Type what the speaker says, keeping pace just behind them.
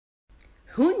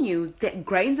Who knew that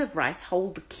grains of rice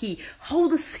hold the key,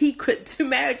 hold the secret to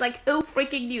marriage? Like, who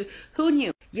freaking knew? Who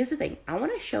knew? Here's the thing. I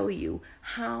want to show you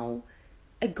how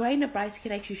a grain of rice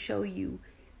can actually show you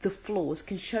the flaws,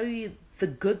 can show you the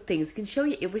good things, can show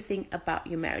you everything about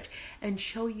your marriage, and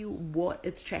show you what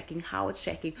it's tracking, how it's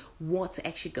tracking, what's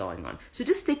actually going on. So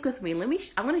just stick with me.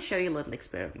 I'm going to show you a little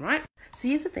experiment, right? So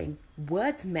here's the thing.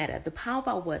 Words matter. The power of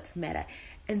our words matter.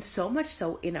 And so much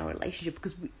so in our relationship,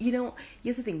 because,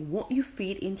 here's the thing. What you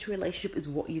feed into a relationship is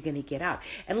what you're going to get out.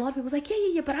 And a lot of people's like,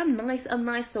 yeah, but I'm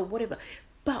nice, or whatever.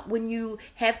 But when you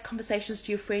have conversations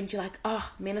to your friends, you're like,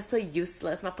 oh, men are so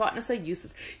useless. My partner's so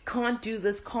useless. Can't do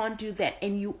this, can't do that.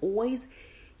 And you always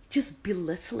just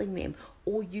belittling them,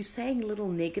 or you saying little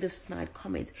negative snide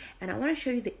comments. And I want to show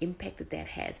you the impact that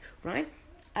has, right?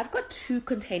 I've got 2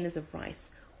 containers of rice.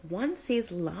 One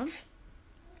says love,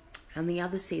 and the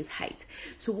other says hate.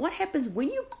 So what happens when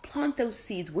you plant those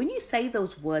seeds, when you say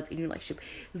those words in your relationship,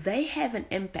 they have an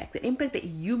impact that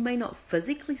you may not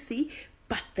physically see,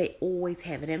 but they always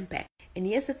have an impact. And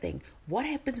here's the thing. What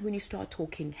happens when you start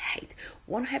talking hate?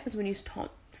 What happens when you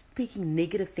start speaking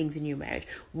negative things in your marriage?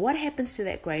 What happens to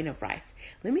that grain of rice?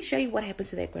 Let me show you what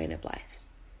happens to that grain of rice.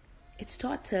 It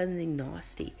starts turning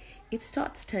nasty. It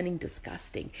starts turning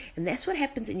disgusting. And that's what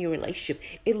happens in your relationship.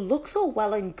 It looks all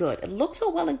well and good. It looks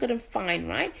all well and good and fine,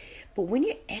 right? But when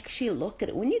you actually look at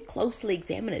it, when you closely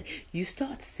examine it, you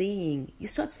start seeing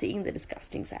the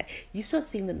disgusting side. You start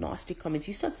seeing the nasty comments.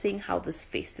 You start seeing how this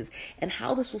festers and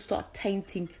how this will start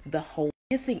tainting the whole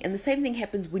thing. And the same thing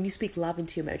happens when you speak love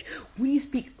into your marriage. When you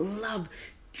speak love,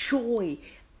 joy,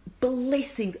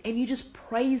 blessings, and you just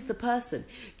praise the person,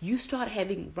 you start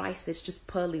having rice that's just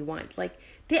pearly white. Like,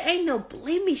 there ain't no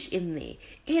blemish in there.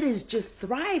 It is just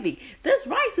thriving. This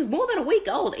rice is more than a week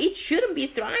old. It shouldn't be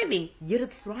thriving, yet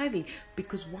it's thriving.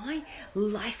 Because why?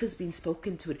 Life has been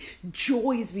spoken to it.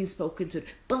 Joy has been spoken to it.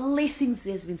 Blessings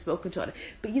has been spoken to it.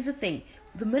 But here's the thing.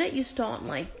 The minute you start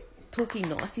talking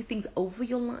nasty things over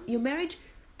your marriage,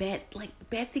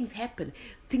 bad things happen.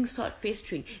 Things start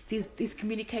festering. There's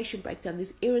communication breakdown.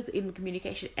 There's errors in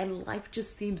communication, and life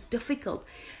just seems difficult.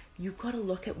 You've got to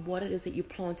look at what it is that you're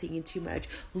planting into your marriage.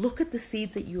 Look at the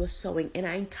seeds that you are sowing. And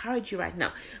I encourage you right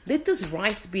now, let this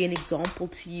rice be an example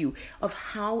to you of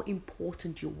how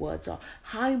important your words are,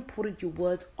 how important your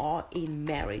words are in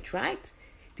marriage, right?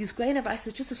 This grain of rice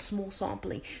is just a small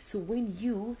sampling. So when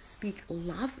you speak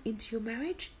love into your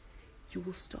marriage, you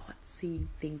will start seeing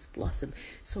things blossom.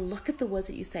 So look at the words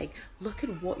that you're saying. Look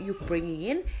at what you're bringing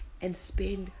in, and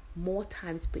spend more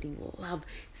time spending love,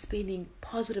 spending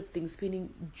positive things,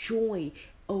 spending joy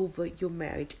over your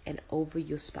marriage and over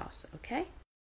your spouse, okay?